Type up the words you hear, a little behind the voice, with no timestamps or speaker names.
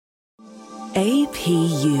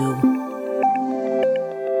APU.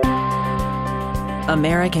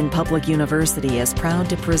 American Public University is proud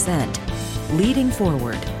to present Leading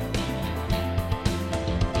Forward.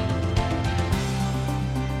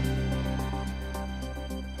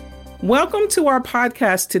 Welcome to our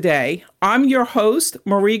podcast today. I'm your host,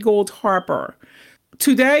 Marie Gould Harper.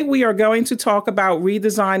 Today, we are going to talk about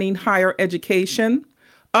redesigning higher education,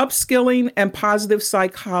 upskilling, and positive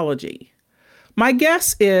psychology. My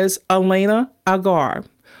guest is Elena Agar.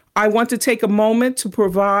 I want to take a moment to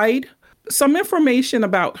provide some information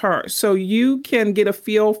about her so you can get a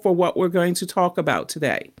feel for what we're going to talk about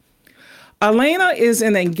today. Elena is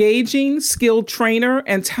an engaging, skilled trainer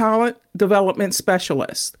and talent development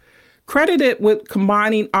specialist, credited with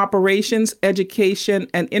combining operations, education,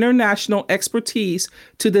 and international expertise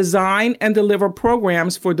to design and deliver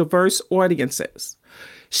programs for diverse audiences.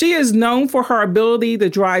 She is known for her ability to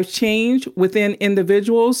drive change within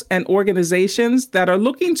individuals and organizations that are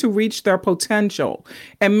looking to reach their potential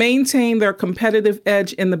and maintain their competitive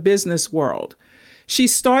edge in the business world. She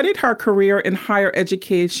started her career in higher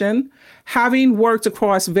education, having worked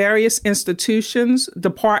across various institutions,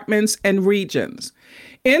 departments, and regions.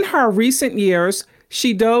 In her recent years,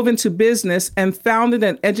 she dove into business and founded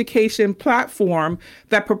an education platform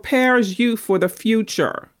that prepares youth for the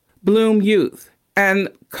future, Bloom Youth, and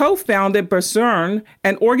co-founded Berzern,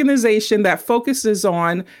 an organization that focuses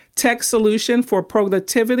on tech solution for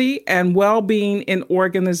productivity and well-being in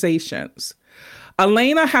organizations.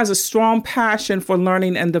 Elena has a strong passion for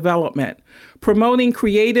learning and development, promoting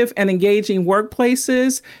creative and engaging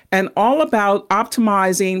workplaces, and all about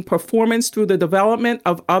optimizing performance through the development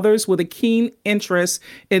of others with a keen interest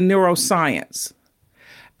in neuroscience.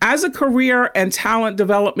 As a career and talent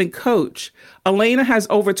development coach, Elena has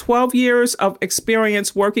over 12 years of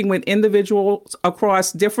experience working with individuals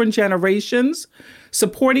across different generations,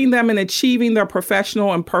 supporting them in achieving their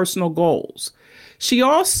professional and personal goals. She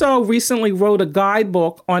also recently wrote a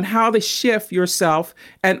guidebook on how to shift yourself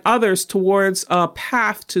and others towards a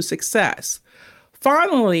path to success.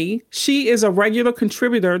 Finally, she is a regular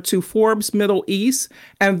contributor to Forbes Middle East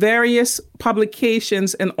and various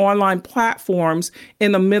publications and online platforms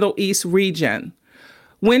in the Middle East region.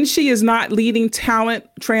 When she is not leading talent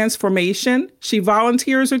transformation, she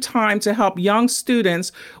volunteers her time to help young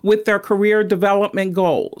students with their career development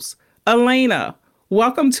goals. Elena,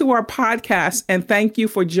 welcome to our podcast, and thank you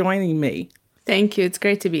for joining me. Thank you. It's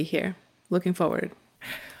great to be here. Looking forward.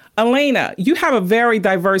 Elena, you have a very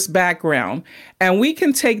diverse background, and we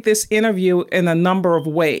can take this interview in a number of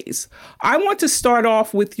ways. I want to start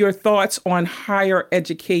off with your thoughts on higher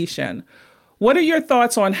education. What are your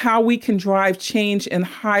thoughts on how we can drive change in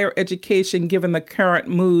higher education given the current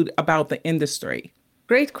mood about the industry?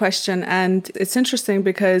 Great question. And it's interesting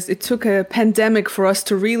because it took a pandemic for us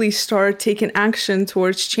to really start taking action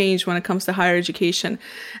towards change when it comes to higher education.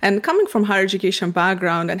 And coming from higher education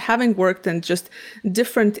background and having worked in just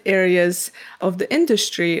different areas of the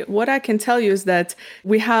industry, what I can tell you is that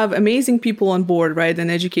we have amazing people on board, right, in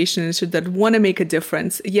education industry that want to make a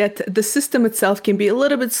difference, yet the system itself can be a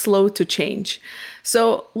little bit slow to change.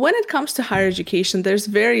 So when it comes to higher education, there's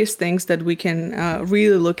various things that we can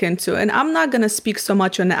really look into. And I'm not going to speak so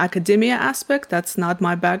much on the academia aspect. That's not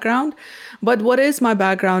my background. But what is my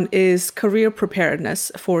background is career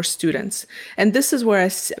preparedness for students. And this is where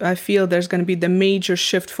I feel there's going to be the major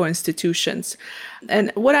shift for institutions.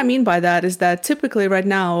 And what I mean by that is that typically right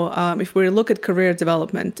now, if we look at career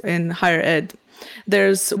development in higher ed,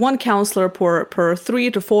 there's one counselor per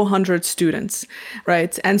 300 to 400 students,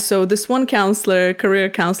 right? And so this one counselor, career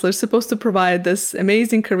counselor, is supposed to provide this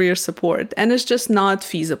amazing career support, and it's just not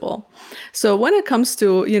feasible. So when it comes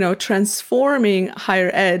to, transforming higher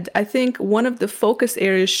ed, I think one of the focus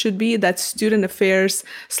areas should be that student affairs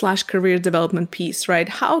 / career development piece, right?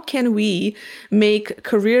 How can we make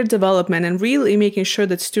career development and really making sure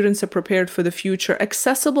that students are prepared for the future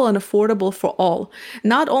accessible and affordable for all?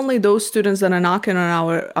 Not only those students that are knocking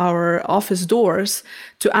on our office doors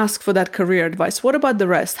to ask for that career advice. What about the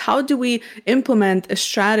rest? How do we implement a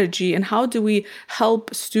strategy and how do we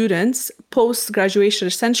help students post-graduation,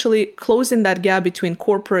 essentially closing that gap between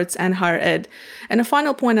corporates and higher ed? And a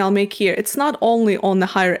final point I'll make here, it's not only on the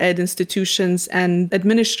higher ed institutions and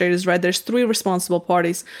administrators, right? There's three responsible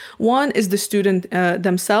parties. One is the student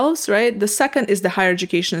themselves, right? The second is the higher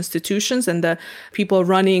education institutions and the people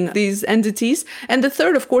running these entities. And the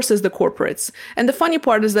third, of course, is the corporates. And the funny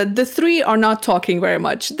part is that the three are not talking very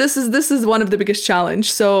much. This is one of the biggest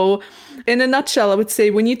challenge. So in a nutshell, I would say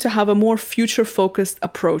we need to have a more future-focused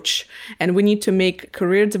approach, and we need to make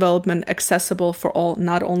career development accessible for all,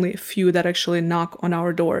 not only a few that actually knock on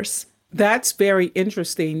our doors. That's very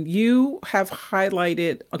interesting. You have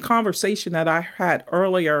highlighted a conversation that I had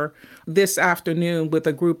earlier this afternoon with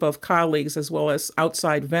a group of colleagues as well as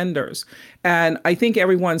outside vendors. And I think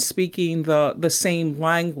everyone's speaking the same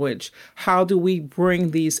language. How do we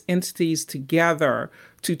bring these entities together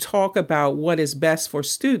to talk about what is best for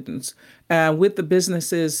students? With the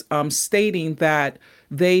businesses stating that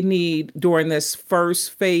they need, during this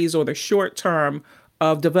first phase or the short term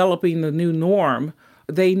of developing the new norm,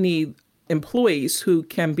 they need employees who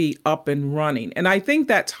can be up and running. And I think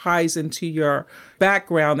that ties into your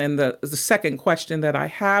background. And the second question that I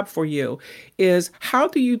have for you is, how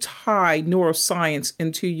do you tie neuroscience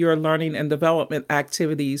into your learning and development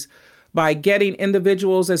activities by getting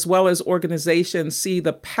individuals as well as organizations see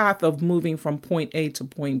the path of moving from point A to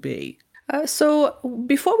point B? So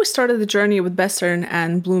before we started the journey with Besser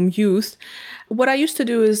and Bloom Youth, what I used to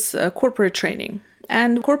do is corporate training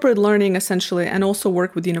and corporate learning, essentially, and also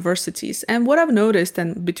work with universities. And what I've noticed,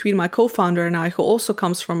 and between my co-founder and I, who also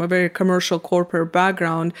comes from a very commercial corporate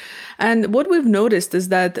background, and what we've noticed is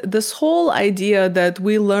that this whole idea that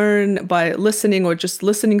we learn by listening or just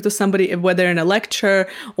listening to somebody, whether in a lecture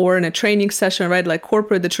or in a training session, right? Like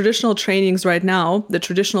corporate, the traditional trainings right now, the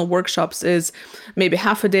traditional workshops is maybe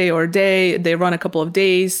half a day or a day. They run a couple of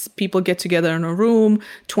days. People get together in a room,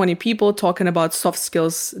 20 people talking about soft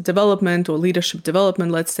skills development or leadership development,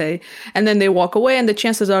 let's say, and then they walk away, and the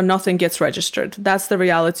chances are nothing gets registered. That's the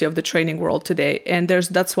reality of the training world today. And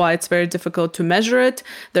that's why it's very difficult to measure it.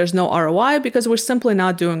 There's no ROI because we're simply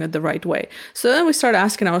not doing it the right way. So then we start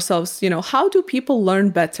asking ourselves, how do people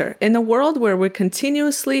learn better in a world where we're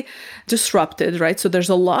continuously disrupted, right? So there's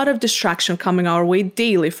a lot of distraction coming our way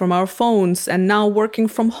daily from our phones, and now working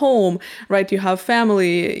from home, right? You have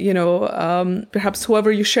family, perhaps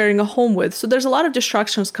whoever you're sharing a home with. So there's a lot of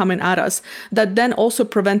distractions coming at us that then also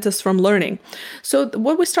prevent us from learning. So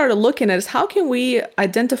what we started looking at is, how can we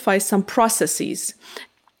identify some processes?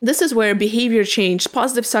 This is where behavior change,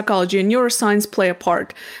 positive psychology, and neuroscience play a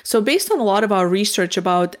part. So based on a lot of our research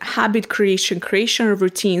about habit creation of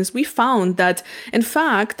routines, we found that, in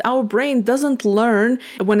fact, our brain doesn't learn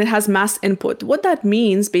when it has mass input. What that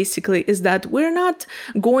means, basically, is that we're not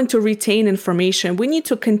going to retain information. We need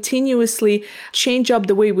to continuously change up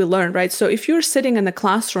the way we learn, right? So if you're sitting in a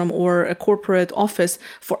classroom or a corporate office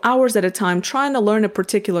for hours at a time trying to learn a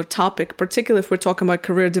particular topic, particularly if we're talking about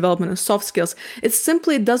career development and soft skills, it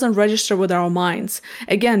simply doesn't register with our minds.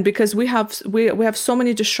 Again, because we have so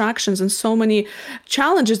many distractions and so many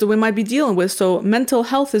challenges that we might be dealing with. So mental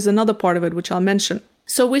health is another part of it, which I'll mention.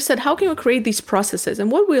 So we said, how can we create these processes?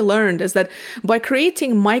 And what we learned is that by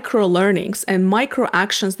creating micro learnings and micro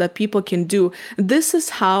actions that people can do, this is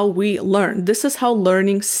how we learn. This is how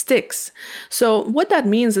learning sticks. So what that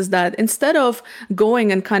means is that instead of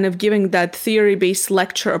going and kind of giving that theory-based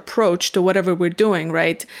lecture approach to whatever we're doing,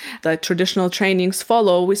 right, that traditional trainings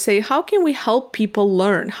follow, we say, how can we help people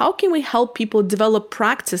learn? How can we help people develop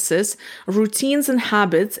practices, routines, and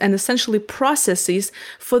habits, and essentially processes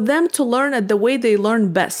for them to learn at the way they learn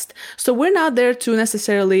best? So we're not there to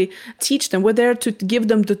necessarily teach them. We're there to give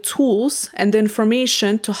them the tools and the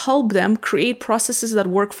information to help them create processes that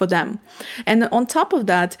work for them. And on top of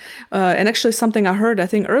that, and actually something I heard, I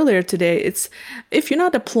think earlier today, it's if you're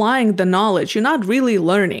not applying the knowledge, you're not really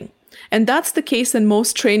learning. And that's the case in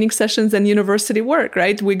most training sessions and university work,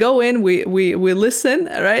 right? We go in, we listen,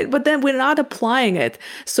 right? But then we're not applying it.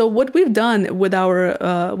 So what we've done with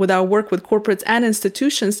our work with corporates and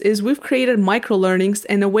institutions is we've created micro learnings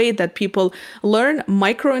in a way that people learn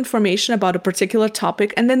micro information about a particular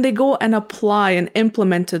topic, and then they go and apply and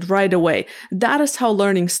implement it right away. That is how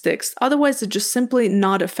learning sticks. Otherwise, it's just simply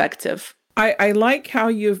not effective. I like how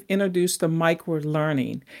you've introduced the micro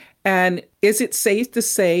learning. And is it safe to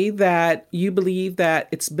say that you believe that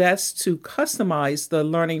it's best to customize the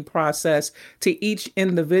learning process to each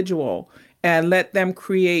individual and let them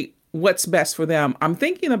create what's best for them? I'm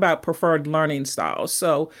thinking about preferred learning styles.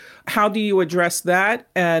 So how do you address that,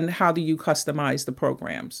 and how do you customize the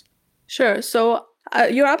programs? Sure. So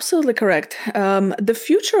you're absolutely correct. The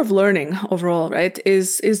future of learning overall, right,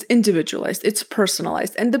 is individualized. It's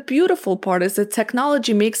personalized. And the beautiful part is that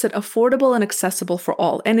technology makes it affordable and accessible for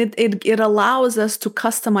all. And it allows us to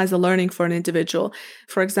customize the learning for an individual.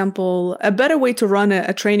 For example, a better way to run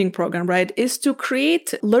a training program, right, is to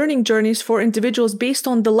create learning journeys for individuals based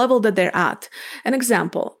on the level that they're at. An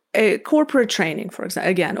example, a corporate training, for example,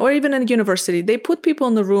 again, or even in a university, they put people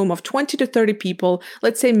in the room of 20 to 30 people,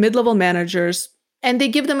 let's say mid-level managers, And they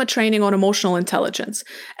give them a training on emotional intelligence.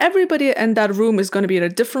 Everybody in that room is going to be at a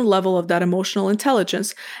different level of that emotional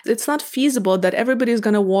intelligence. It's not feasible that everybody is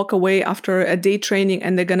going to walk away after a day training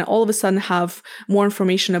and they're going to all of a sudden have more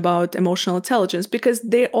information about emotional intelligence, because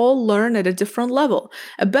they all learn at a different level.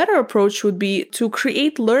 A better approach would be to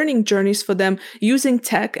create learning journeys for them using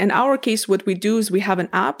tech. In our case, what we do is we have an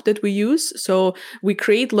app that we use. So we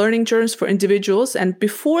create learning journeys for individuals. And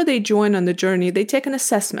before they join on the journey, they take an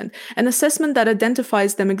assessment that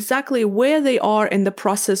identifies them exactly where they are in the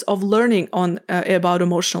process of learning about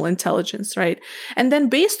emotional intelligence, right? And then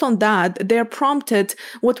based on that, they're prompted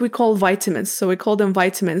what we call vitamins. So we call them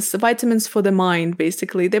vitamins for the mind,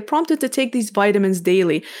 basically. They're prompted to take these vitamins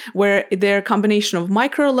daily, where they're a combination of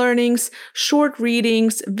micro learnings, short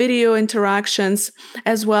readings, video interactions,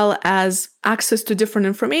 as well as access to different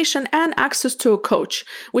information and access to a coach,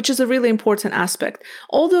 which is a really important aspect.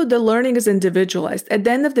 Although the learning is individualized, at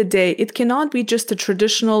the end of the day, it cannot be just a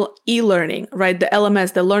traditional e-learning, right? The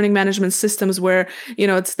LMS, the learning management systems where,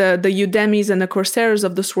 it's the Udemys and the Coursera's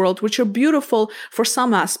of this world, which are beautiful for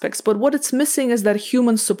some aspects. But what it's missing is that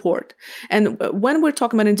human support. And when we're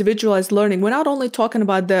talking about individualized learning, we're not only talking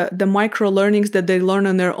about the micro learnings that they learn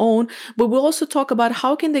on their own, but we'll also talk about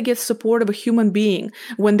how can they get support of a human being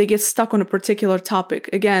when they get stuck on a particular topic.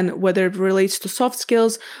 Again, whether it relates to soft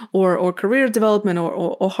skills or career development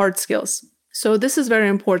or hard skills. So this is very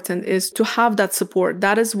important, is to have that support.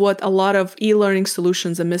 That is what a lot of e-learning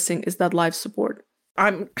solutions are missing, is that live support.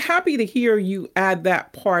 I'm happy to hear you add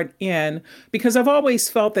that part in, because I've always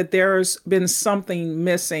felt that there's been something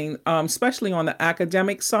missing, especially on the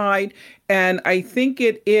academic side. And I think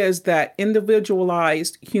it is that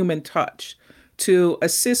individualized human touch to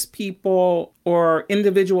assist people or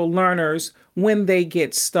individual learners when they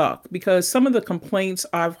get stuck. Because some of the complaints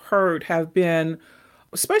I've heard have been,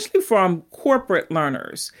 especially from corporate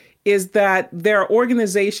learners, is that their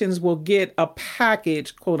organizations will get a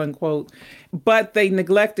package, quote unquote, but they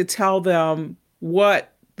neglect to tell them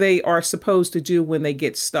what they are supposed to do when they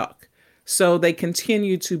get stuck. So they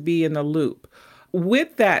continue to be in the loop.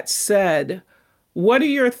 With that said, what are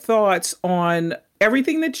your thoughts on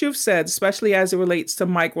everything that you've said, especially as it relates to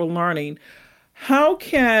micro-learning? How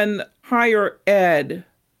can higher ed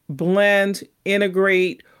blend,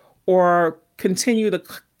 integrate, or continue to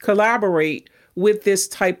collaborate with this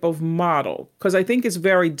type of model? Because I think it's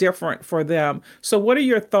very different for them. So what are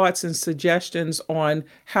your thoughts and suggestions on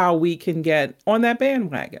how we can get on that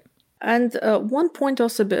bandwagon? And one point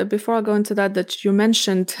also, before I go into that you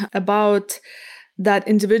mentioned about that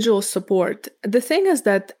individual support. The thing is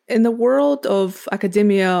that in the world of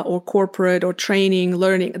academia or corporate or training,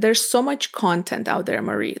 learning, there's so much content out there,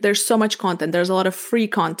 Marie. There's so much content. There's a lot of free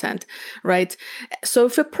content, right? So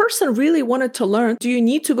if a person really wanted to learn, do you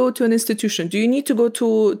need to go to an institution? Do you need to go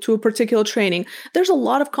to a particular training? There's a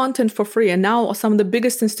lot of content for free. And now some of the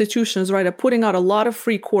biggest institutions, right, are putting out a lot of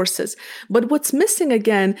free courses. But what's missing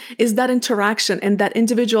again is that interaction and that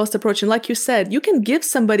individualist approach. And like you said, you can give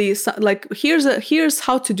somebody like, here's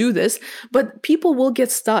how to do this, but people will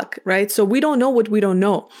get stuck, right? So we don't know what we don't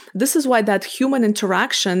know. This is why that human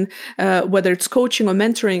interaction, whether it's coaching or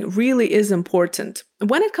mentoring, really is important.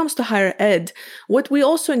 When it comes to higher ed, what we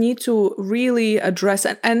also need to really address,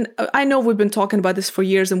 and I know we've been talking about this for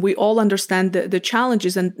years and we all understand the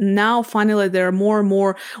challenges, and now finally there are more and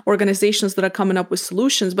more organizations that are coming up with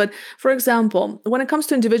solutions. But for example, when it comes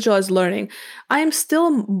to individualized learning, I am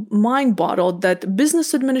still mind-boggled that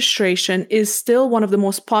business administration is still one of the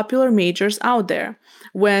most popular majors out there,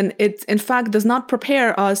 when it in fact does not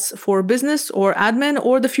prepare us for business or admin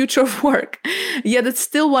or the future of work. Yet it's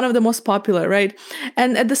still one of the most popular, right?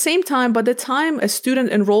 And at the same time, by the time a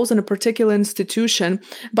student enrolls in a particular institution,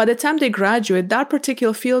 by the time they graduate, that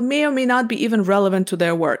particular field may or may not be even relevant to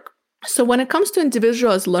their work. So when it comes to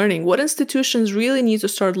individualized learning, what institutions really need to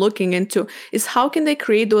start looking into is how can they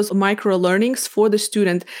create those micro learnings for the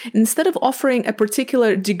student instead of offering a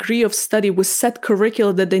particular degree of study with set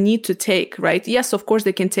curricula that they need to take, right? Yes, of course,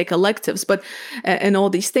 they can take electives, but and all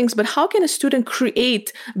these things, but how can a student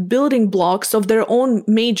create building blocks of their own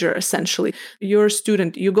major, essentially? You're a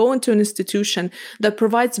student, you go into an institution that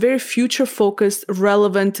provides very future-focused,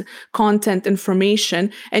 relevant content,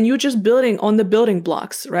 information, and you're just building on the building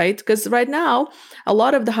blocks, right? Because right now, a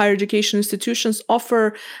lot of the higher education institutions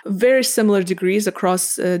offer very similar degrees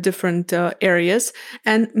across different areas,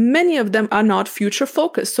 and many of them are not future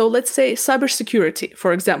focused. So let's say cybersecurity,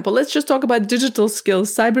 for example. Let's just talk about digital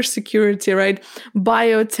skills, cybersecurity, right?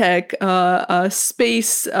 Biotech,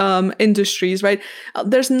 space industries, right?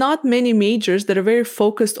 There's not many majors that are very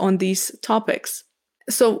focused on these topics.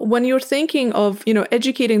 So when you're thinking of,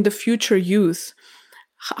 educating the future youth,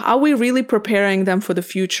 Are we really preparing them for the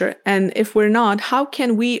future? And if we're not, how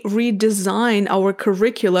can we redesign our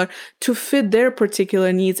curricula to fit their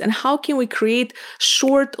particular needs? And how can we create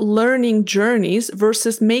short learning journeys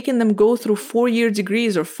versus making them go through 4-year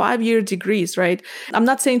degrees or 5-year degrees, right? I'm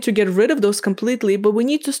not saying to get rid of those completely, but we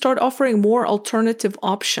need to start offering more alternative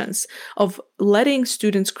options of letting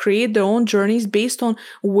students create their own journeys based on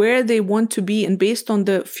where they want to be and based on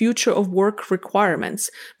the future of work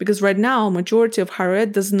requirements. Because right now, majority of higher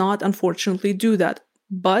ed does not, unfortunately, do that.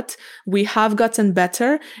 But we have gotten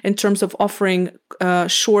better in terms of offering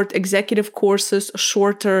short executive courses,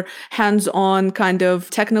 shorter hands-on kind of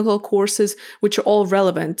technical courses, which are all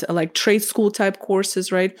relevant, like trade school type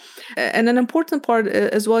courses, right? And an important part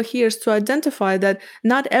as well here is to identify that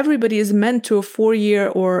not everybody is meant to a 4-year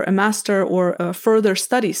or a master or a further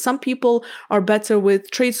study. Some people are better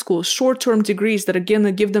with trade schools, short-term degrees that are going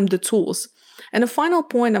to give them the tools. And the final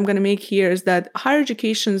point I'm going to make here is that higher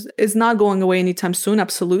education is not going away anytime soon.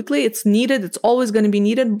 Absolutely. It's needed. It's always going to be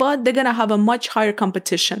needed, but they're going to have a much higher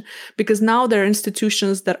competition because now there are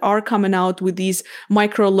institutions that are coming out with these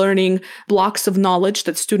micro learning blocks of knowledge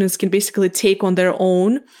that students can basically take on their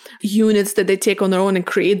own, units that they take on their own and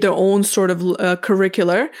create their own sort of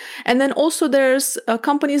curricular. And then also there's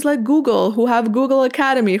companies like Google who have Google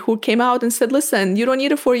Academy who came out and said, listen, you don't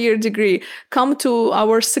need a 4-year degree. Come to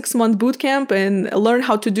our 6-month bootcamp and learn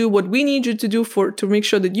how to do what we need you to do to make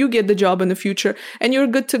sure that you get the job in the future and you're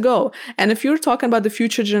good to go. And if you're talking about the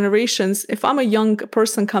future generations, if I'm a young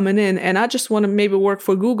person coming in and I just want to maybe work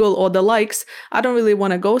for Google or the likes, I don't really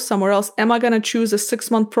want to go somewhere else. Am I going to choose a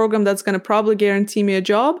 6-month program that's going to probably guarantee me a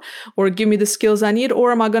job or give me the skills I need?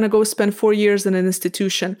 Or am I going to go spend 4 years in an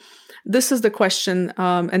institution? This is the question,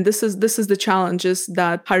 and this is the challenges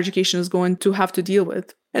that higher education is going to have to deal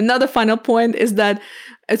with. Another final point is that,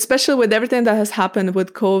 especially with everything that has happened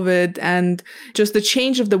with COVID and just the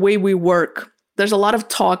change of the way we work, there's a lot of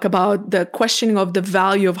talk about the questioning of the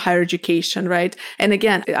value of higher education, right? And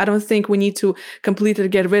again, I don't think we need to completely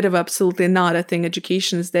get rid of it. Absolutely not. I think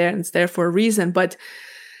education is there and it's there for a reason. But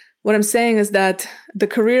what I'm saying is that the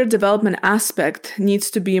career development aspect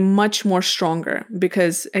needs to be much more stronger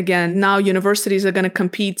because, again, now universities are going to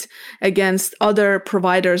compete against other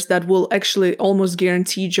providers that will actually almost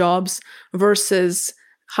guarantee jobs versus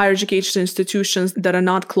higher education institutions that are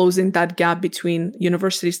not closing that gap between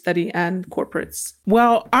university study and corporates.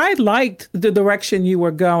 Well, I liked the direction you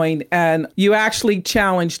were going, and you actually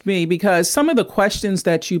challenged me because some of the questions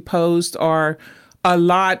that you posed are a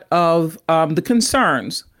lot of the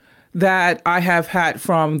concerns that I have had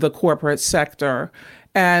from the corporate sector.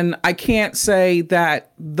 And I can't say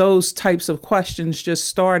that those types of questions just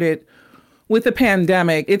started with the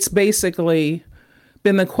pandemic. It's basically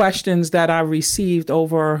been the questions that I received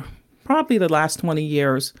over probably the last 20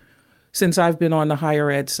 years since I've been on the higher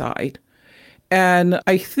ed side. And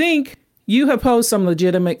I think you have posed some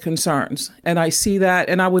legitimate concerns, and I see that.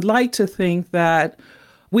 And I would like to think that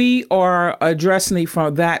we are addressing it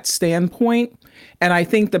from that standpoint. And I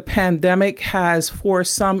think the pandemic has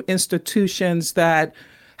forced some institutions that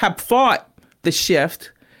have fought the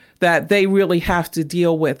shift that they really have to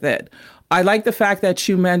deal with it. I like the fact that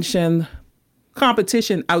you mentioned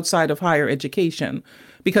competition outside of higher education,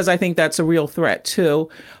 because I think that's a real threat too.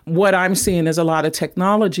 What I'm seeing is a lot of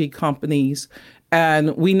technology companies,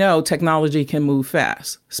 and we know technology can move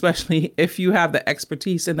fast, especially if you have the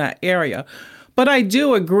expertise in that area. But I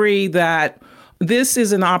do agree that this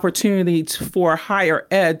is an opportunity for higher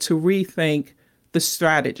ed to rethink the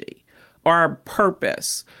strategy, our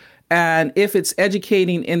purpose. And if it's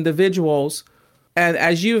educating individuals, and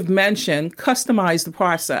as you've mentioned, customize the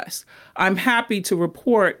process. I'm happy to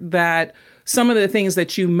report that some of the things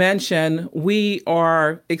that you mentioned, we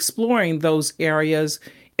are exploring those areas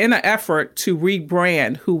in an effort to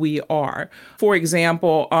rebrand who we are. For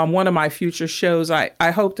example, one of my future shows, I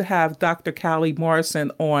hope to have Dr. Callie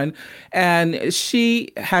Morrison on, and she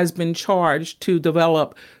has been charged to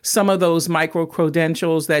develop some of those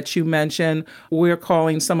micro-credentials that you mentioned. We're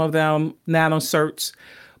calling some of them nanocerts.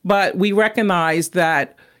 But we recognize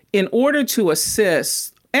that in order to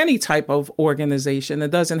assist any type of organization, it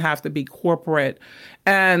doesn't have to be corporate,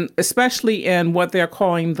 and especially in what they're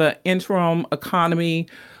calling the interim economy,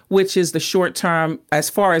 which is the short term, as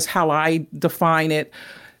far as how I define it,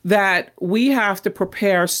 that we have to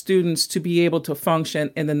prepare students to be able to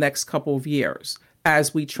function in the next couple of years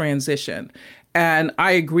as we transition. And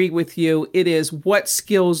I agree with you. It is, what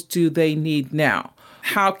skills do they need now?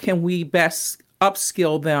 How can we best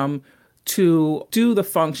upskill them to do the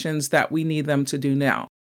functions that we need them to do now?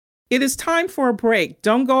 It is time for a break.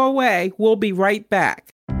 Don't go away. We'll be right back.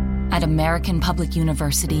 At American Public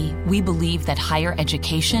University, we believe that higher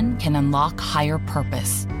education can unlock higher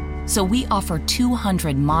purpose. So we offer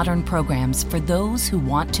 200 modern programs for those who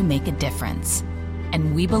want to make a difference.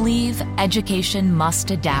 And we believe education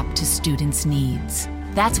must adapt to students' needs.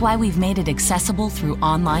 That's why we've made it accessible through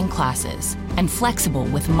online classes and flexible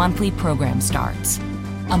with monthly program starts.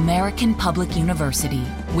 American Public University,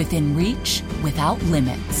 within reach, without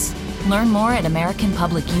limits. Learn more at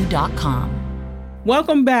americanpublicu.com.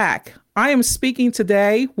 Welcome back. I am speaking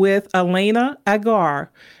today with Elena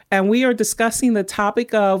Agar, and we are discussing the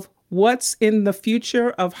topic of what's in the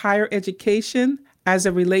future of higher education as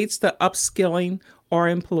it relates to upskilling our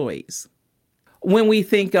employees. When we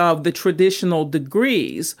think of the traditional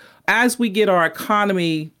degrees, as we get our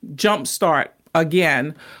economy jumpstart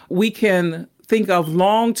again, we can think of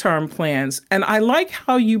long-term plans. And I like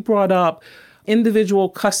how you brought up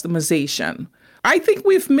individual customization. I think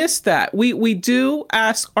we've missed that. We do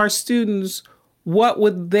ask our students what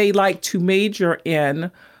would they like to major in,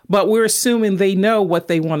 but we're assuming they know what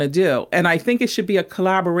they want to do. And I think it should be a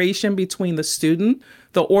collaboration between the student,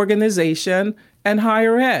 the organization, and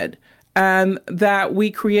higher ed, and that we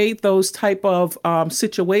create those type of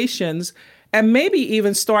situations and maybe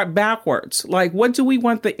even start backwards. Like, what do we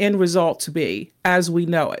want the end result to be as we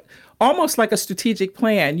know it? Almost like a strategic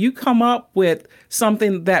plan. You come up with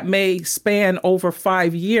something that may span over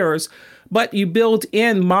 5 years, but you build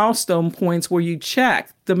in milestone points where you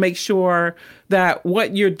check to make sure that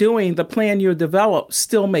what you're doing, the plan you develop,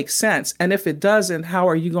 still makes sense. And if it doesn't, how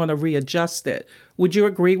are you going to readjust it? Would you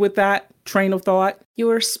agree with that train of thought? You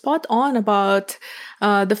were spot on about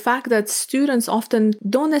the fact that students often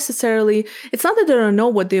don't necessarily, it's not that they don't know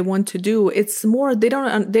what they want to do. It's more they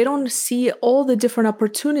don't see all the different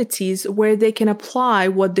opportunities where they can apply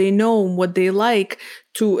what they know, what they like,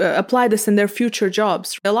 to apply this in their future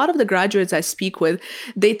jobs. A lot of the graduates I speak with,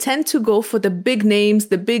 they tend to go for the big names,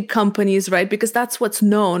 the big companies, right? Because that's what's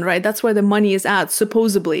known, right? That's where the money is at,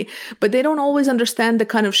 supposedly. But they don't always understand the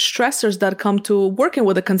kind of stressors that come to working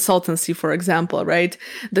with a consultancy, for example, right?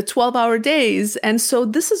 The 12-hour days. And so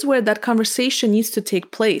this is where that conversation needs to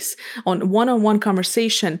take place, on one-on-one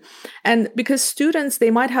conversation. And because students,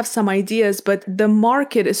 they might have some ideas, but the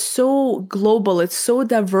market is so global, it's so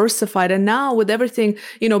diversified. And now with everything,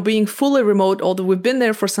 being fully remote, although we've been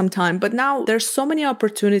there for some time, but now there's so many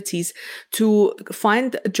opportunities to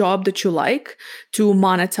find a job that you like, to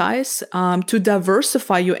monetize, to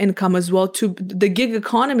diversify your income as well. The gig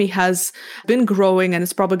economy has been growing, and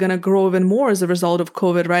it's probably going to grow even more as a result of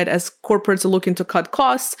COVID, right? As corporates are looking to cut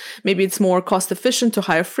costs, maybe it's more cost efficient to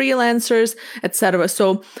hire freelancers, etc.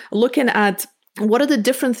 So looking at what are the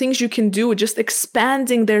different things you can do, just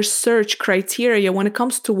expanding their search criteria when it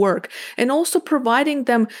comes to work, and also providing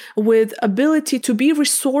them with ability to be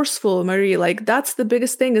resourceful, Marie. Like, that's the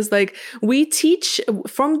biggest thing, is like, we teach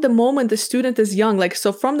from the moment the student is young, like,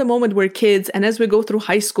 so from the moment we're kids, and as we go through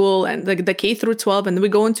high school and the K through 12, and then we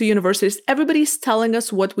go into universities, everybody's telling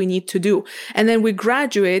us what we need to do. And then we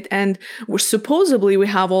graduate, and we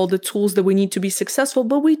have all the tools that we need to be successful,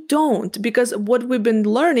 but we don't, because what we've been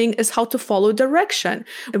learning is how to follow direction.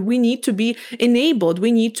 We need to be enabled.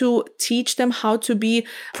 We need to teach them how to be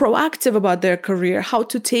proactive about their career, how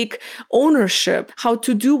to take ownership, how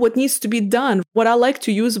to do what needs to be done. What I like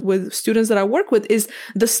to use with students that I work with is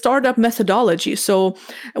the startup methodology. So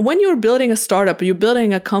when you're building a startup, you're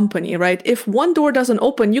building a company, right? If one door doesn't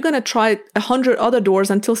open, you're going to try 100 other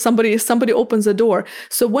doors until somebody opens a door.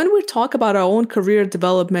 So when we talk about our own career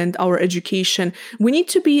development, our education, we need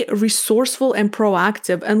to be resourceful and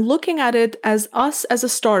proactive, and looking at it as us as a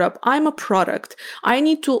startup. I'm a product. I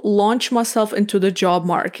need to launch myself into the job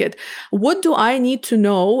market. What do I need to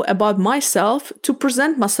know about myself to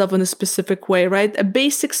present myself in a specific way, right? A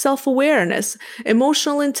basic self-awareness,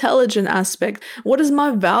 emotional intelligence aspect. What is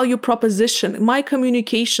my value proposition, my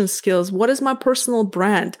communication skills? What is my personal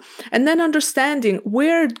brand? And then understanding,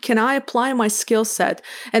 where can I apply my skill set?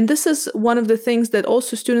 And this is one of the things that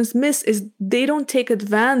also students miss, is they don't take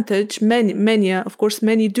advantage. Many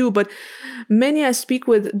do, but many I speak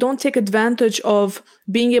with don't take advantage of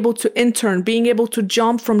being able to intern, being able to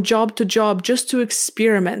jump from job to job just to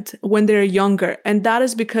experiment when they're younger. And that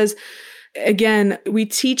is because, again, we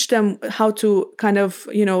teach them how to kind of,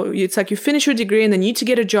 it's like you finish your degree and then you need to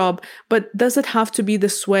get a job, but does it have to be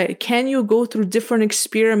this way? Can you go through different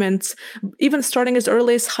experiments, even starting as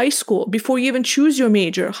early as high school, before you even choose your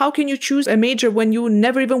major? How can you choose a major when you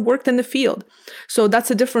never even worked in the field? So that's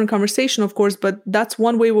a different conversation, of course, but that's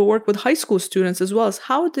one way we work with high school students as well, is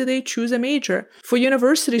how do they choose a major? For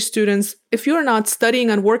university students, if you're not studying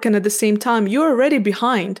and working at the same time, you're already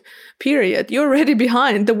behind, period. You're already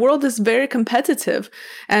behind. The world is very competitive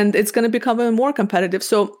and it's going to become even more competitive.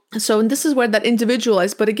 So this is where that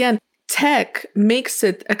individualized, but again, tech makes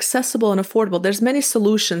it accessible and affordable. There's many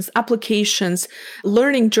solutions, applications,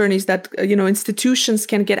 learning journeys that, institutions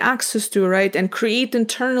can get access to, right? And create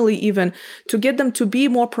internally even to get them to be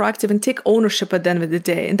more proactive and take ownership at the end of the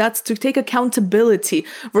day. And that's to take accountability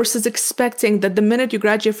versus expecting that the minute you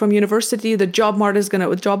graduate from university, the job market is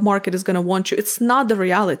going to want you. It's not the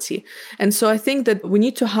reality. And so I think that we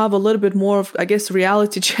need to have a little bit more of,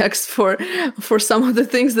 reality checks for some of the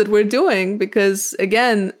things that we're doing, because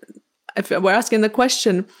again, if we're asking the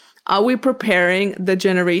question, are we preparing the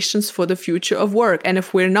generations for the future of work? And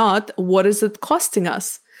if we're not, what is it costing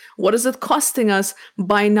us? What is it costing us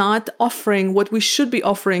by not offering what we should be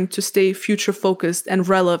offering to stay future focused and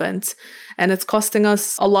relevant? And it's costing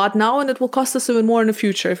us a lot now, and it will cost us even more in the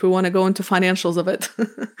future if we want to go into financials of it.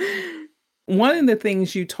 One of the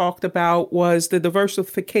things you talked about was the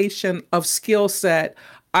diversification of skill set.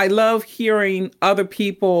 I love hearing other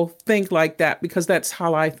people think like that because that's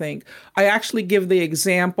how I think. I actually give the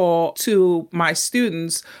example to my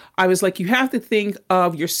students. I was like, you have to think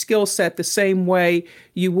of your skill set the same way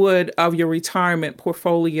you would of your retirement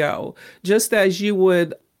portfolio. Just as you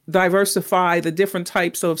would diversify the different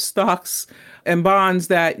types of stocks and bonds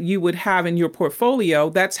that you would have in your portfolio,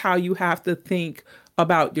 that's how you have to think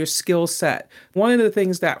about your skill set. One of the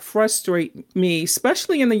things that frustrate me,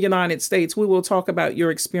 especially in the United States, we will talk about your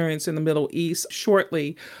experience in the Middle East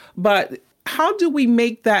shortly, but how do we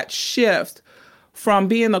make that shift from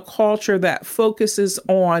being a culture that focuses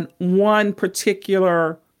on one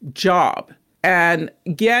particular job and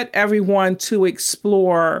get everyone to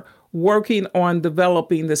explore working on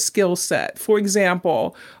developing the skill set? For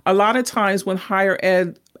example, a lot of times when higher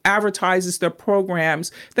ed advertises their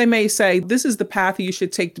programs, they may say, this is the path you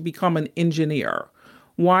should take to become an engineer.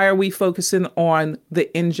 Why are we focusing on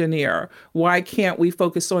the engineer? Why can't we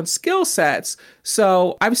focus on skill sets?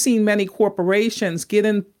 So I've seen many corporations get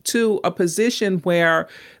into a position where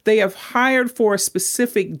they have hired for a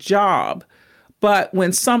specific job, but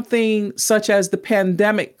when something such as the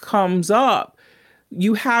pandemic comes up,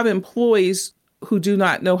 you have employees who do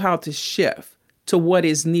not know how to shift to what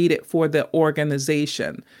is needed for the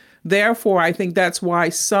organization. Therefore, I think that's why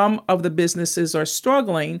some of the businesses are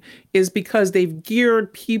struggling, is because they've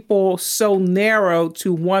geared people so narrow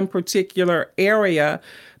to one particular area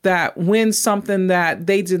that when something that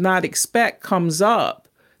they did not expect comes up,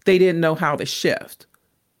 they didn't know how to shift.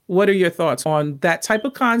 What are your thoughts on that type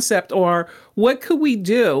of concept, or what could we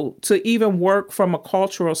do to even work from a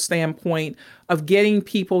cultural standpoint of getting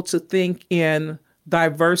people to think in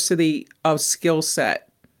diversity of skill set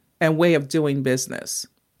and way of doing business?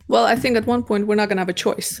 Well, I think at one point we're not going to have a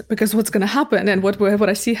choice, because what's going to happen, and what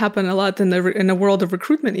I see happen a lot in the world of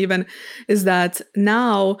recruitment even, is that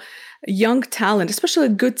now young talent, especially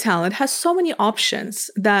good talent, has so many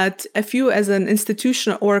options that if you as an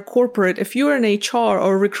institution or a corporate, if you're an HR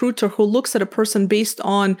or a recruiter who looks at a person based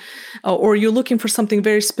on, or you're looking for something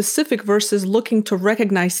very specific versus looking to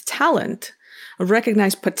recognize talent,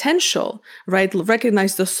 recognize potential, right?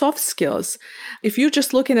 Recognize the soft skills. If you're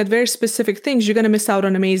just looking at very specific things, you're going to miss out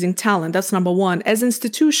on amazing talent. That's number one. As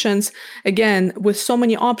institutions, again, with so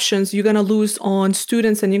many options, you're going to lose on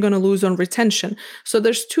students and you're going to lose on retention. So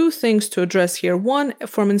there's two things to address here. One,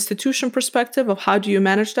 from institution perspective of how do you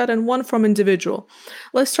manage that, and one from individual.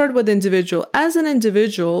 Let's start with individual. As an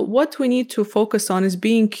individual, what we need to focus on is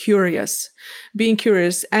being curious.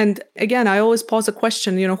 And again, I always pose a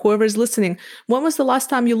question, whoever is listening, when was the last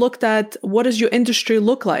time you looked at what does your industry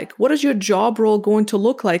look like? What is your job role going to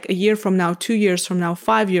look like a year from now, 2 years from now,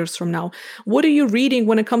 5 years from now? What are you reading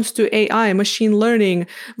when it comes to AI, machine learning,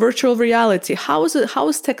 virtual reality? How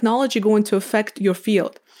is technology going to affect your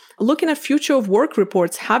field? Looking at future of work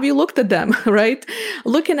reports, have you looked at them, right?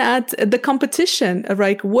 Looking at the competition,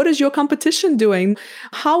 right? What is your competition doing?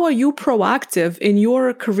 How are you proactive in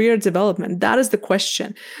your career development? That is the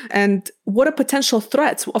question. And what are potential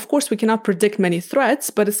threats? Of course, we cannot predict many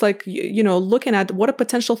threats, but it's like, looking at what are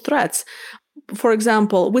potential threats. For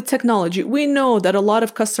example, with technology, we know that a lot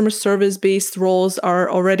of customer service-based roles are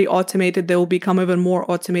already automated. They will become even more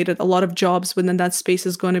automated. A lot of jobs within that space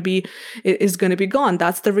is going to be gone.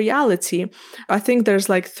 That's the reality. I think there's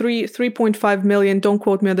like 3.5 million, don't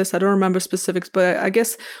quote me on this, I don't remember specifics, but I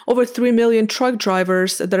guess over 3 million truck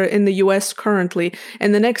drivers that are in the US currently.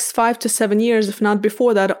 In the next 5 to 7 years, if not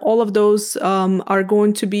before that, all of those are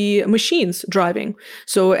going to be machines driving.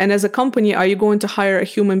 So, and as a company, are you going to hire a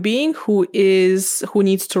human being who is who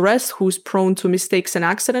needs to rest, who's prone to mistakes and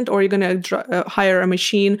accident, or are you going to hire a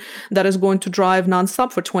machine that is going to drive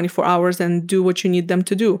nonstop for 24 hours and do what you need them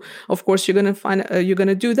to do? Of course, you're going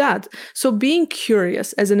to do that. So being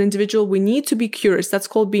curious as an individual, we need to be curious. That's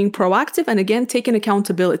called being proactive. And again, taking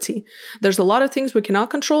accountability. There's a lot of things we cannot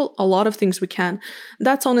control, a lot of things we can.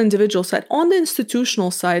 That's on the individual side. On the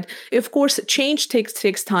institutional side, of course, change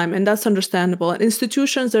takes time, and that's understandable. And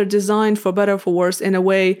institutions are designed, for better or for worse, in a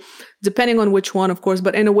way, depending on which one, of course,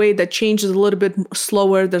 but in a way that changes a little bit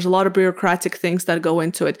slower. There's a lot of bureaucratic things that go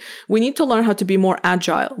into it. We need to learn how to be more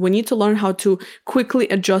agile. We need to learn how to quickly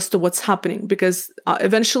adjust to what's happening, because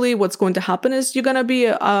eventually what's going to happen is you're going to be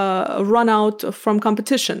run out from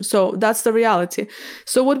competition. So that's the reality.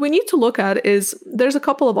 So what we need to look at is there's a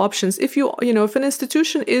couple of options. If if an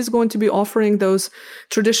institution is going to be offering those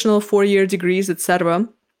traditional 4-year degrees, etc.,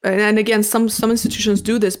 and again, some institutions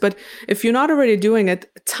do this, but if you're not already doing it,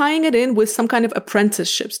 tying it in with some kind of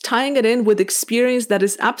apprenticeships, tying it in with experience that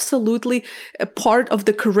is absolutely a part of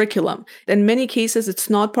the curriculum. In many cases, it's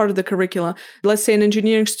not part of the curriculum. Let's say an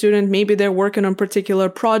engineering student, maybe they're working on particular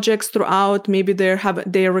projects throughout, maybe they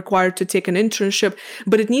are required to take an internship,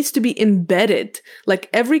 but it needs to be embedded. Like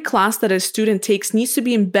every class that a student takes needs to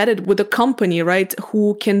be embedded with a company, right?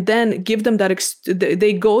 Who can then give them that,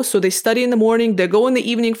 so they study in the morning, they go in the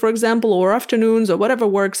evening, for example, or afternoons or whatever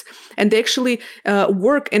works, and they actually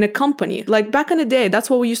work in a company. Like back in the day, that's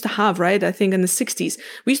what we used to have, right? I think in the 60s,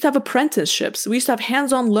 we used to have apprenticeships. We used to have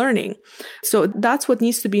hands-on learning. So that's what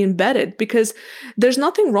needs to be embedded, because there's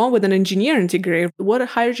nothing wrong with an engineering degree. What a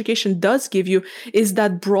higher education does give you is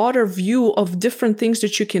that broader view of different things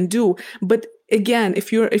that you can do. But again,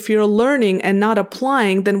 if you're learning and not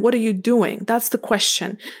applying, then what are you doing? That's the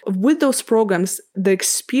question. With those programs, the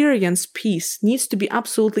experience piece needs to be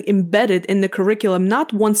absolutely embedded in the curriculum,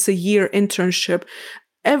 not once a year internship,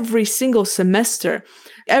 every single semester.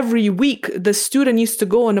 Every week, the student needs to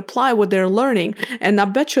go and apply what they're learning. And I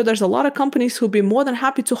bet you there's a lot of companies who'll be more than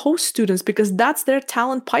happy to host students, because that's their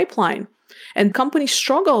talent pipeline. And companies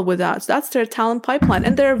struggle with that. So that's their talent pipeline.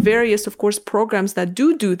 And there are various, of course, programs that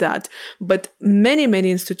do that, but many,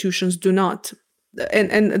 many institutions do not.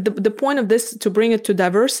 And the point of this, to bring it to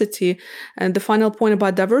diversity, and the final point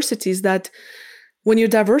about diversity is that when you're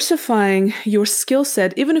diversifying your skill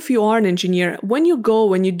set, even if you are an engineer, when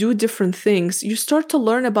you do different things, you start to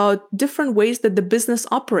learn about different ways that the business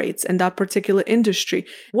operates in that particular industry.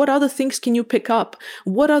 What other things can you pick up?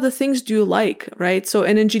 What other things do you like, right? So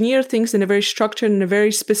an engineer thinks in a very structured and a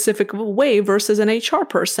very specific way versus an HR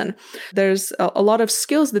person. There's a lot of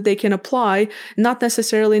skills that they can apply, not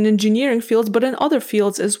necessarily in engineering fields, but in other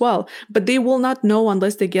fields as well. But they will not know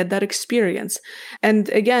unless they get that experience. And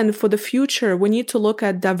again, for the future, we need to look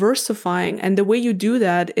at diversifying. And the way you do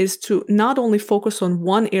that is to not only focus on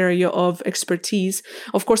one area of expertise,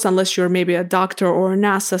 of course, unless you're maybe a doctor or a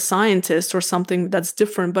NASA scientist or something that's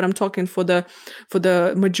different, but I'm talking for the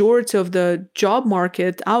majority of the job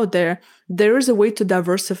market out there, there is a way to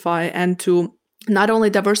diversify and to not only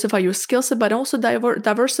diversify your skill set, but also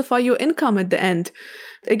diversify your income at the end.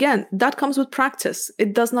 Again, that comes with practice.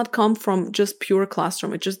 It does not come from just pure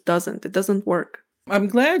classroom. It just doesn't. It doesn't work. I'm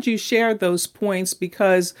glad you shared those points,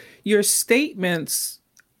 because your statements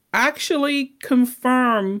actually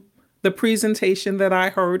confirm the presentation that I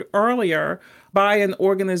heard earlier by an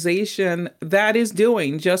organization that is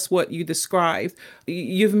doing just what you described.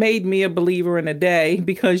 You've made me a believer in a day,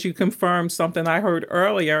 because you confirmed something I heard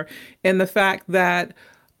earlier, in the fact that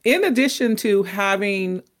in addition to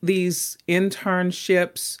having these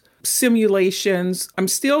internships, simulations, I'm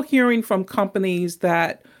still hearing from companies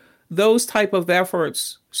that those type of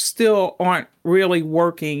efforts still aren't really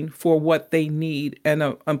working for what they need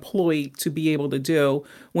an employee to be able to do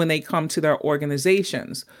when they come to their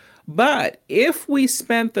organizations. But if we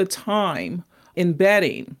spent the time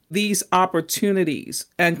embedding these opportunities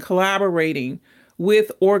and collaborating with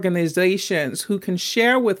organizations who can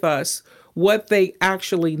share with us what they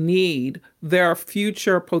actually need their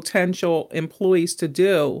future potential employees to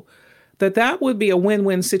do, that would be a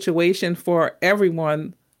win-win situation for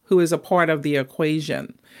everyone who is a part of the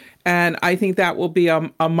equation. And I think that will be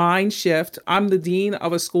a mind shift. I'm the dean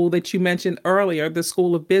of a school that you mentioned earlier, the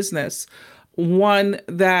School of Business, one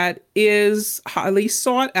that is highly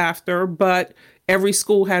sought after, but every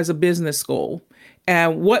school has a business school.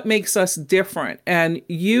 And what makes us different? And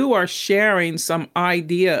you are sharing some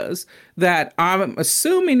ideas that I'm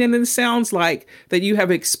assuming, and it sounds like that you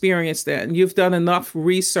have experienced in. You've done enough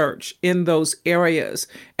research in those areas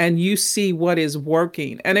and you see what is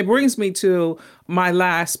working. And it brings me to my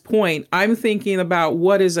last point. I'm thinking about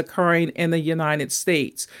what is occurring in the United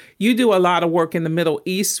States. You do a lot of work in the Middle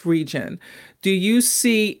East region. Do you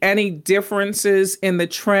see any differences in the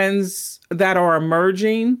trends that are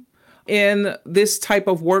emerging in this type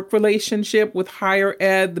of work relationship with higher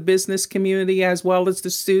ed, the business community, as well as the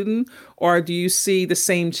student? Or do you see the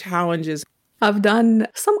same challenges? I've done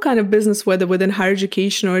some kind of business, whether within higher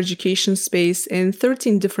education or education space, in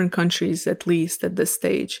 13 different countries, at least at this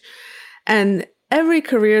stage. And every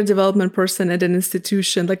career development person at an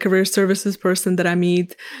institution, like career services person that I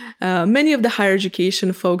meet, many of the higher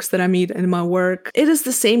education folks that I meet in my work, it is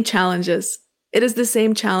the same challenges. It is the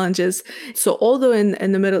same challenges. So although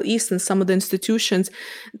in the Middle East and some of the institutions,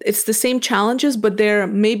 it's the same challenges, but they're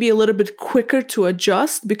maybe a little bit quicker to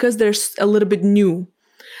adjust because they're a little bit new.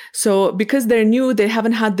 So because they're new, they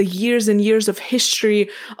haven't had the years and years of history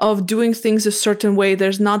of doing things a certain way.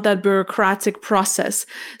 There's not that bureaucratic process.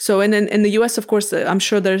 So in the US, of course, I'm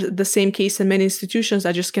sure there's the same case in many institutions.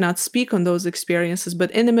 I just cannot speak on those experiences.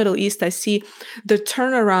 But in the Middle East, I see the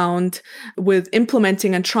turnaround with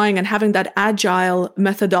implementing and trying and having that agile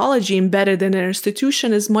methodology embedded in an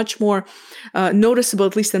institution is much more noticeable,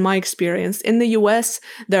 at least in my experience. In the US,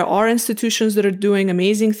 there are institutions that are doing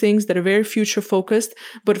amazing things that are very future focused.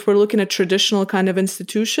 But if we're looking at traditional kind of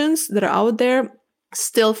institutions that are out there,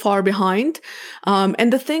 still far behind.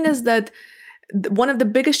 And the thing is that one of the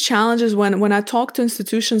biggest challenges when I talk to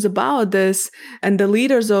institutions about this and the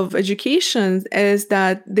leaders of education is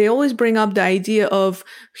that they always bring up the idea of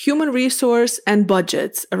human resource and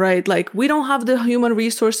budgets, right? Like, we don't have the human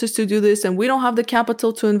resources to do this and we don't have the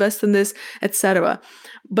capital to invest in this, etc.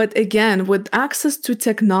 But again, with access to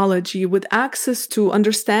technology, with access to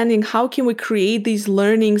understanding how can we create these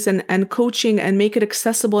learnings and coaching and make it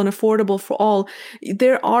accessible and affordable for all,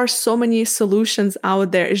 there are so many solutions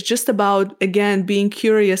out there. It's just about, again, being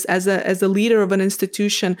curious as a leader of an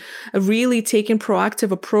institution, really taking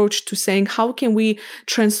proactive approach to saying, how can we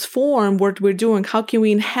transform what we're doing? How can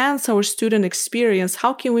we enhance our student experience?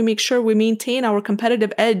 How can we make sure we maintain our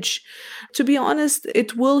competitive edge? To be honest,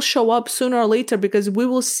 it will show up sooner or later because we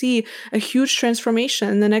will see a huge transformation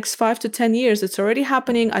in the next 5 to 10 years. It's already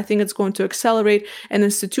happening. I think it's going to accelerate. And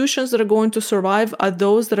institutions that are going to survive are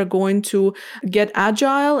those that are going to get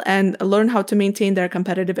agile and learn how to maintain their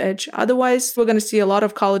competitive edge. Otherwise, we're going to see a lot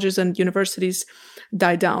of colleges and universities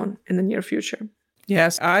die down in the near future.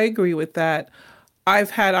 Yes, I agree with that.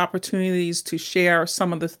 I've had opportunities to share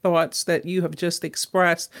some of the thoughts that you have just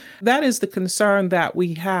expressed. That is the concern that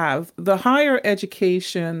we have. The higher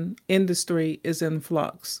education industry is in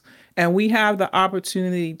flux, and we have the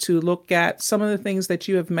opportunity to look at some of the things that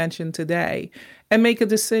you have mentioned today and make a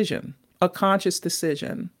decision, a conscious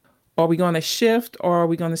decision. Are we going to shift or are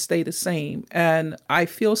we going to stay the same? And I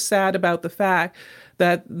feel sad about the fact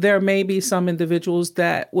that there may be some individuals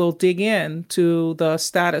that will dig in to the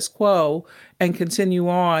status quo and continue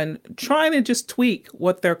on trying to just tweak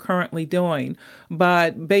what they're currently doing.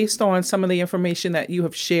 But based on some of the information that you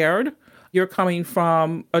have shared, you're coming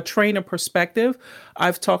from a trainer perspective.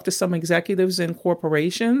 I've talked to some executives in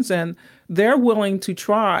corporations and they're willing to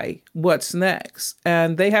try what's next.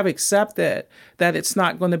 And they have accepted that it's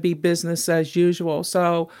not going to be business as usual.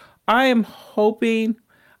 So I am hoping,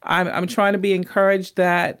 I'm trying to be encouraged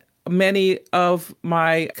that many of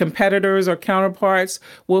my competitors or counterparts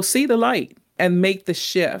will see the light and make the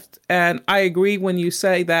shift. And I agree when you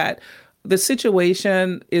say that the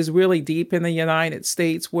situation is really deep in the United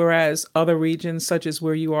States, whereas other regions, such as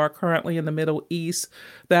where you are currently in the Middle East,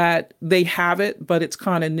 that they have it, but it's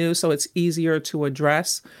kind of new, so it's easier to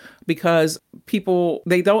address because people,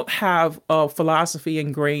 they don't have a philosophy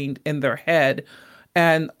ingrained in their head.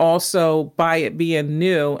 And also by it being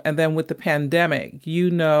new, and then with the pandemic,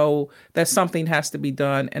 you know that something has to be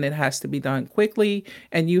done and it has to be done quickly.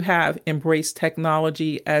 And you have embraced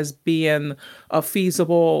technology as being a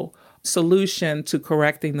feasible solution to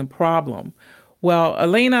correcting the problem. Well,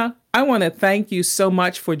 Elena, I want to thank you so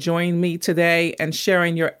much for joining me today and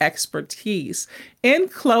sharing your expertise. In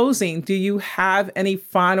closing, do you have any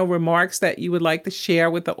final remarks that you would like to share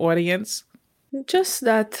with the audience? Just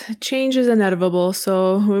that change is inevitable,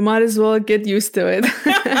 so we might as well get used to it.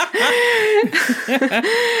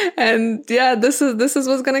 And yeah, this is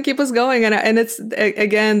what's going to keep us going. And it's,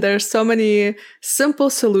 again, there's so many simple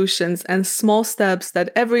solutions and small steps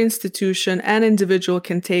that every institution and individual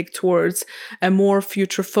can take towards a more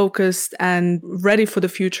future focused and ready for the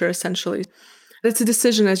future, essentially. It's a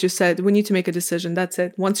decision, as you said. We need to make a decision. That's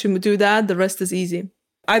it. Once you do that, the rest is easy.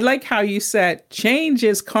 I like how you said change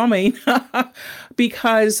is coming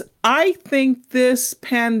because I think this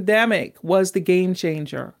pandemic was the game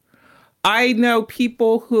changer. I know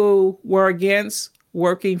people who were against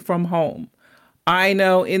working from home. I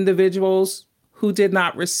know individuals who did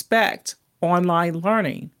not respect online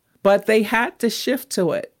learning. but they had to shift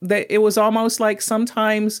to it. It was almost like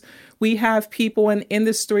sometimes we have people in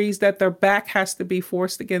industries that their back has to be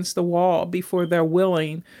forced against the wall before they're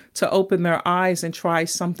willing to open their eyes and try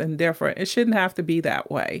something different. It shouldn't have to be that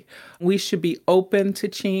way. We should be open to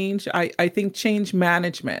change. I think change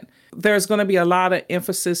management, there's going to be a lot of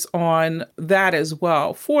emphasis on that as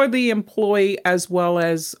well for the employee as well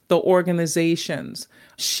as the organizations.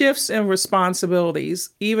 Shifts in responsibilities,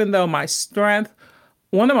 even though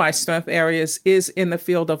one of my strength areas is in the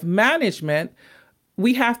field of management,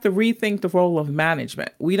 we have to rethink the role of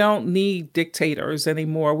management. We don't need dictators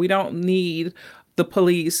anymore. We don't need the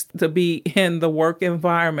police to be in the work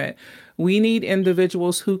environment. We need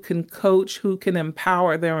individuals who can coach, who can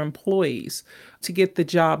empower their employees to get the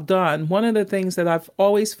job done. One of the things that I've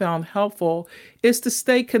always found helpful is to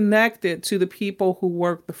stay connected to the people who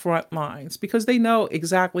work the front lines because they know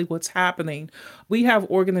exactly what's happening. We have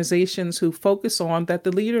organizations who focus on that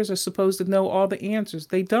the leaders are supposed to know all the answers.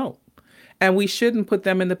 They don't. And we shouldn't put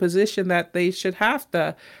them in the position that they should have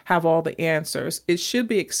to have all the answers. It should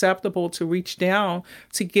be acceptable to reach down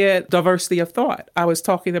to get diversity of thought. I was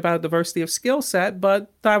talking about diversity of skill set, but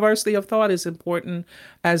diversity of thought is important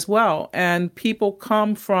as well. And people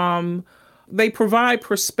they provide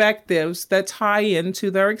perspectives that tie into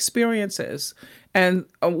their experiences. And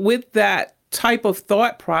with that type of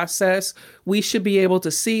thought process, we should be able to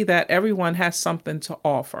see that everyone has something to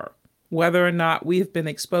offer, whether or not we've been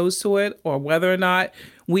exposed to it or whether or not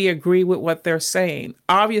we agree with what they're saying.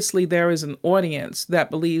 Obviously, there is an audience that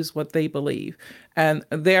believes what they believe, and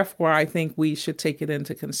therefore, I think we should take it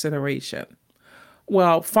into consideration.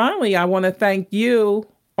 Well, finally, I want to thank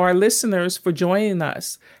you, our listeners, for joining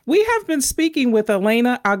us. We have been speaking with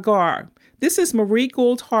Elena Agar. This is Marie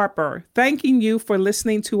Gould Harper, thanking you for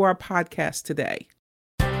listening to our podcast today.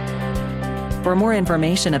 For more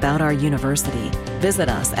information about our university, visit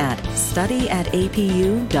us at studyatapu.com.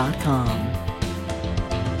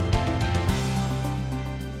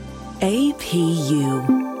 APU,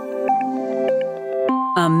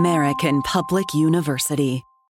 American Public University.